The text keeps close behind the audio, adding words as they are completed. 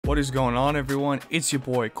What is going on, everyone? It's your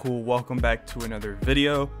boy Kuhl. Welcome back to another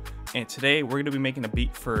video, and today we're going to be making a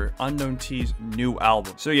beat for Unknown T's new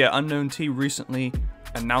album. So yeah, Unknown T recently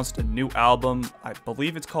announced a new album. I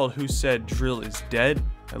believe it's called Who Said Drill Is Dead.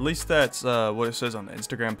 At least that's what it says on the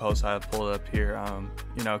Instagram post I have pulled up here.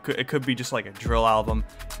 You know, it could be just like a drill album.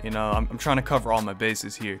 You know, I'm trying to cover all my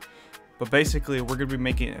bases here. But basically, we're going to be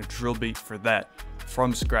making a drill beat for that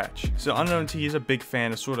from scratch. So Unknown T is a big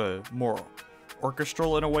fan of sort of more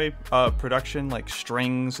orchestral in a way, production, like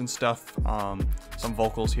strings and stuff, some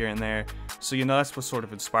vocals here and there. So you know, that's what sort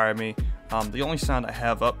of inspired me. The only sound I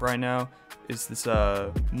have up right now is this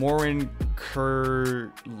Morin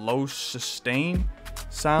Kerr low sustain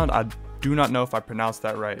sound. I do not know if I pronounced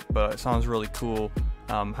that right, but it sounds really cool.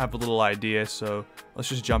 Have a little idea, so let's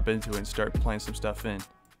just jump into it and start playing some stuff in.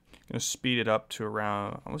 Gonna speed it up to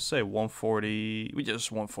around, I would say 140. We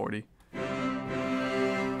just 140.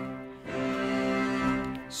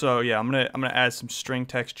 So yeah, I'm gonna add some string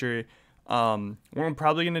texture. What I'm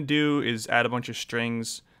probably gonna do is add a bunch of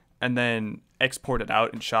strings and then export it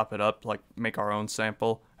out and chop it up, like make our own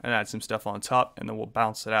sample and add some stuff on top, and then we'll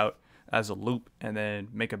bounce it out as a loop and then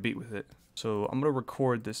make a beat with it. So I'm gonna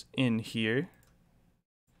record this in here.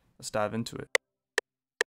 Let's dive into it.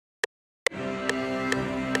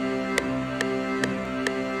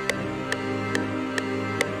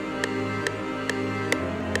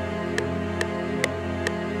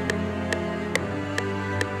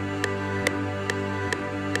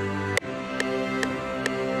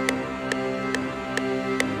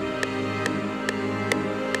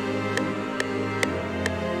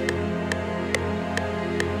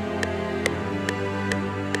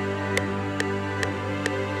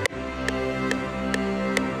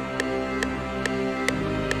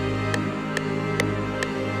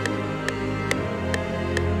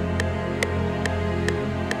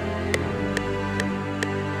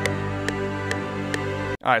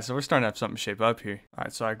 Alright, so we're starting to have something shape up here.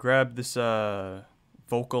 Alright, so I grabbed this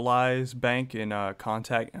vocalize bank in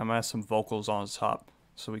Contact, and I'm gonna have some vocals on top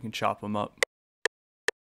so we can chop them up.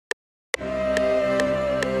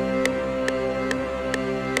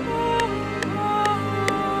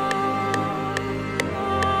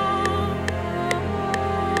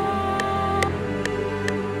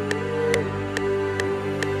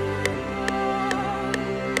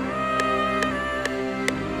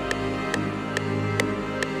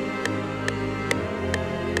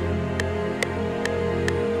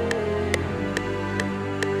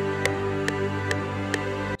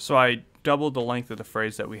 So I doubled the length of the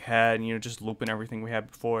phrase that we had, and, you know, just looping everything we had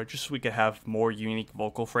before, just so we could have more unique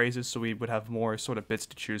vocal phrases, so we would have more sort of bits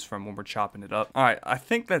to choose from when we're chopping it up. Alright, I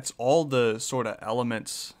think that's all the sort of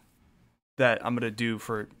elements that I'm going to do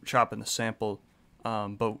for chopping the sample,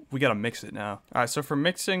 but we got to mix it now. Alright, so for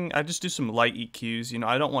mixing, I just do some light EQs. You know,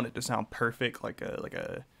 I don't want it to sound perfect like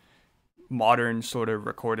a modern sort of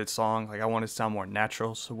recorded song. Like, I want it to sound more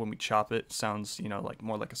natural, so when we chop it sounds, you know, like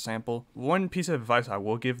more like a sample. One piece of advice I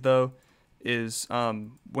will give though is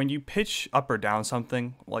when you pitch up or down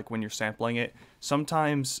something, like when you're sampling it,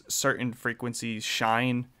 sometimes certain frequencies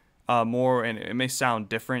shine more, and it may sound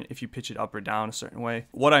different if you pitch it up or down a certain way.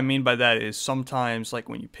 What I mean by that is sometimes, like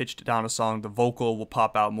when you pitch down a song, the vocal will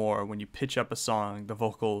pop out more. When you pitch up a song, the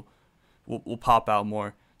vocal will pop out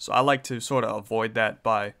more. So I like to sort of avoid that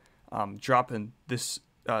by dropping this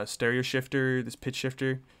stereo shifter, this pitch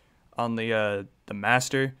shifter on the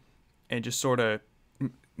master, and just sort of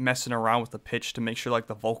messing around with the pitch to make sure like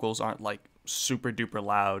the vocals aren't like super duper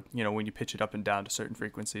loud, you know, when you pitch it up and down to certain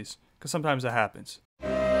frequencies, because sometimes that happens.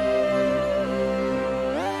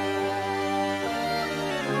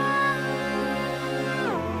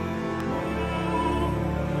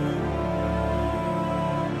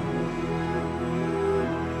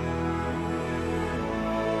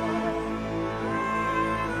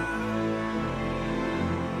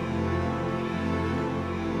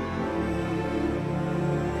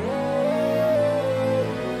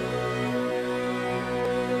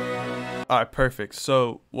 Alright, perfect.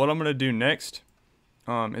 So what I'm going to do next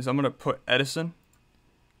is I'm going to put Edison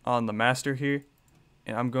on the master here,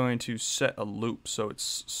 and I'm going to set a loop so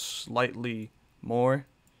it's slightly more,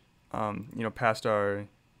 you know, past our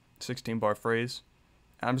 16 bar phrase.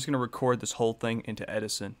 And I'm just going to record this whole thing into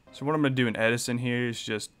Edison. So what I'm going to do in Edison here is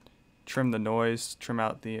just trim the noise, trim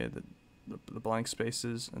out the blank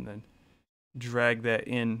spaces, and then drag that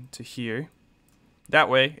in to here. That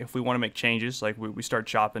way, if we want to make changes, like we start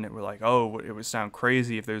chopping it, we're like, oh, it would sound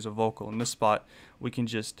crazy if there's a vocal in this spot, we can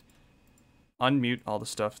just unmute all the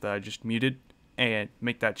stuff that I just muted and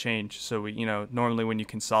make that change. So we, you know, normally when you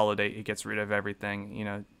consolidate, it gets rid of everything. You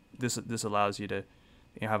know, this allows you to,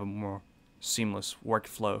 you know, have a more seamless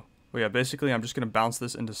workflow. But yeah, basically I'm just going to bounce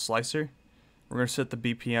this into Slicer. We're going to set the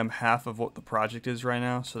BPM half of what the project is right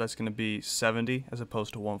now, so that's going to be 70 as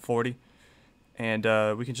opposed to 140. And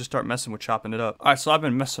we can just start messing with chopping it up. Alright, so I've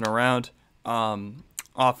been messing around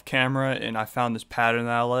off camera, and I found this pattern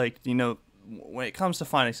that I like. You know, when it comes to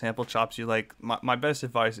finding sample chops you like, my best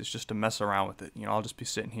advice is just to mess around with it. You know, I'll just be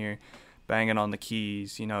sitting here banging on the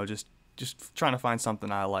keys, you know, just trying to find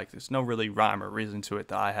something I like. There's no really rhyme or reason to it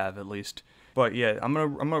that I have, at least. But yeah, I'm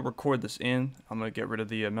gonna record this in. I'm gonna get rid of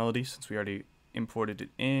the melody since we already imported it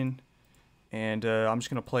in, and I'm just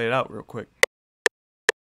gonna play it out real quick.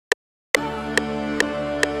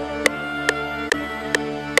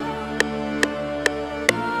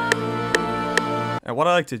 And what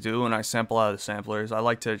I like to do when I sample out of the sampler is I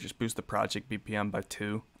like to just boost the project BPM by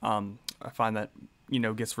 2. I find that, you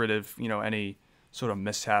know, gets rid of, you know, any sort of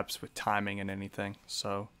mishaps with timing and anything,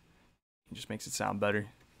 so it just makes it sound better.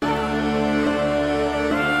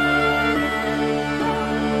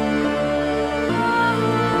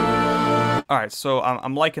 Alright, so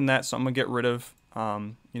I'm liking that, so I'm gonna get rid of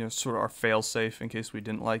you know, sort of our fail-safe in case we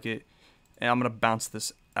didn't like it, and I'm gonna bounce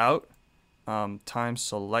this out. Time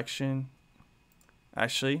selection.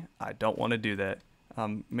 Actually, I don't want to do that.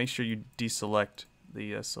 Make sure you deselect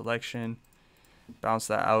the selection, bounce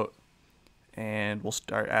that out, and we'll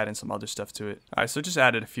start adding some other stuff to it. Alright, so just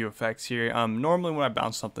added a few effects here. Normally when I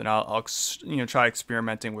bounce something out, I'll try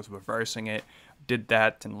experimenting with reversing it. Did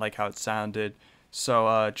that and like how it sounded.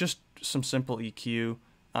 So just some simple EQ.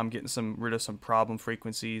 I'm getting rid of some problem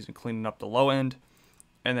frequencies and cleaning up the low end,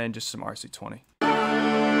 and then just some RC20.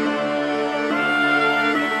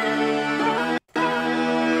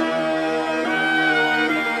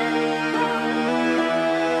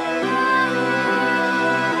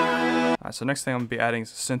 So next thing I'm going to be adding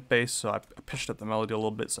is a synth bass, so I pitched up the melody a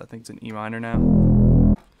little bit, so I think it's in E minor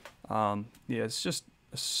now. Yeah, it's just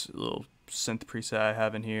a little synth preset I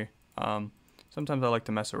have in here. Sometimes I like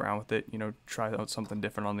to mess around with it, you know, try out something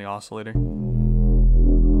different on the oscillator.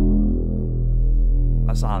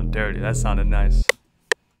 That sounded dirty, that sounded nice.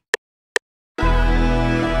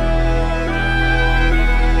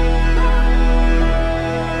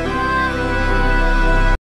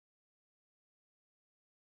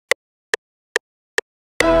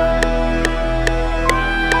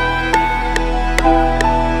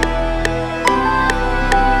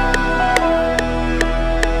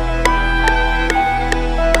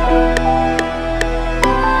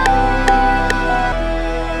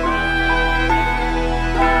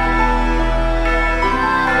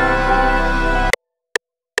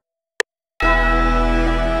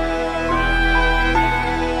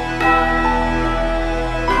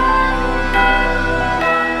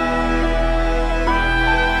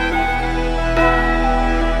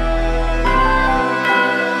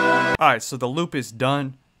 Alright, so the loop is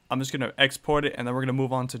done. I'm just going to export it, and then we're going to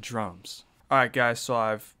move on to drums. Alright guys, so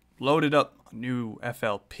I've loaded up a new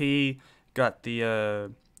FLP, got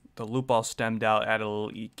the loop all stemmed out, added a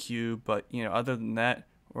little EQ, but you know, other than that,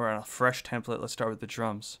 we're on a fresh template. Let's start with the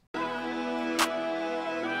drums.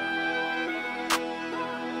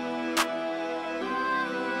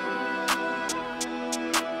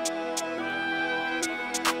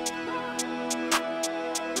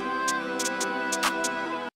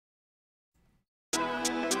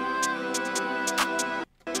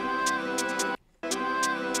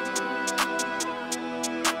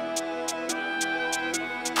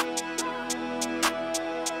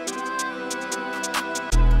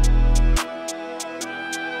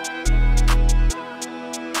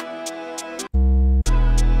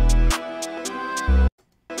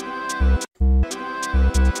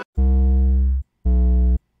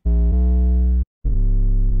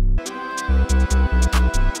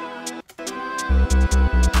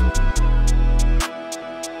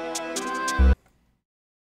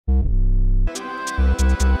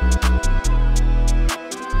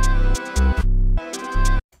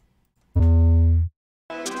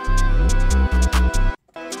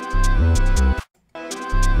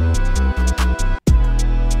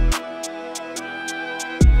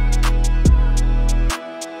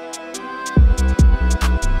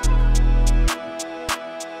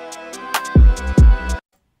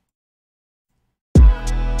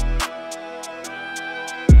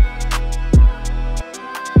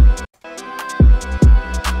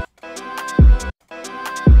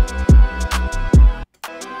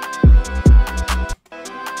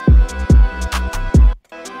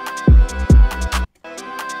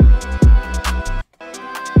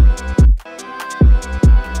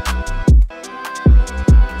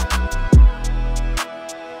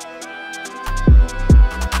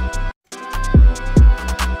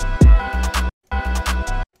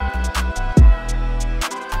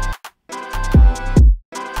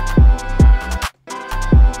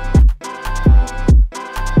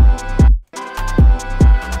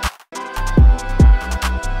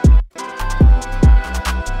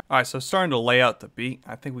 Alright, so starting to lay out the beat.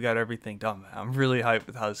 I think we got everything done, man. I'm really hyped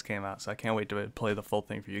with how this came out, so I can't wait to play the full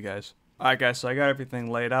thing for you guys. Alright guys, so I got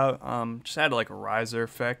everything laid out. Just added like a riser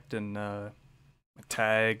effect and a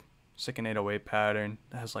tag, second 808 pattern.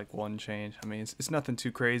 That has like one change. I mean, it's nothing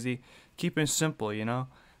too crazy. Keeping it simple, you know?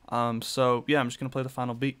 So yeah, I'm just gonna play the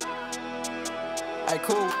final beat. Hey,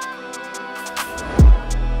 Kuhl.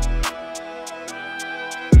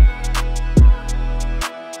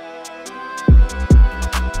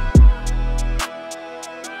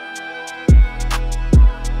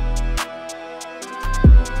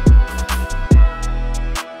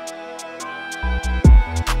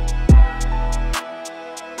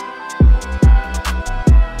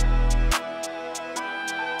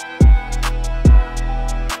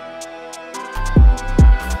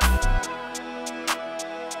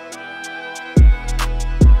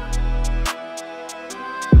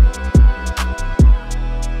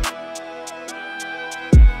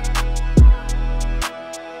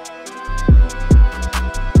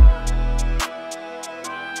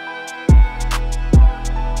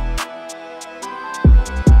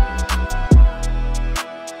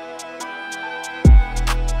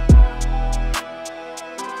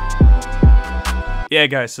 Yeah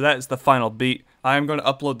guys, so that is the final beat. I'm going to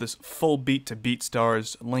upload this full beat to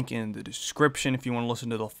BeatStars, link in the description if you want to listen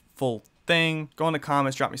to the full thing. Go in the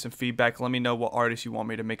comments, drop me some feedback, let me know what artists you want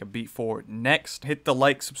me to make a beat for next. Hit the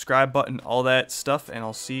like, subscribe button, all that stuff, and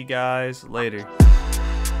I'll see you guys later.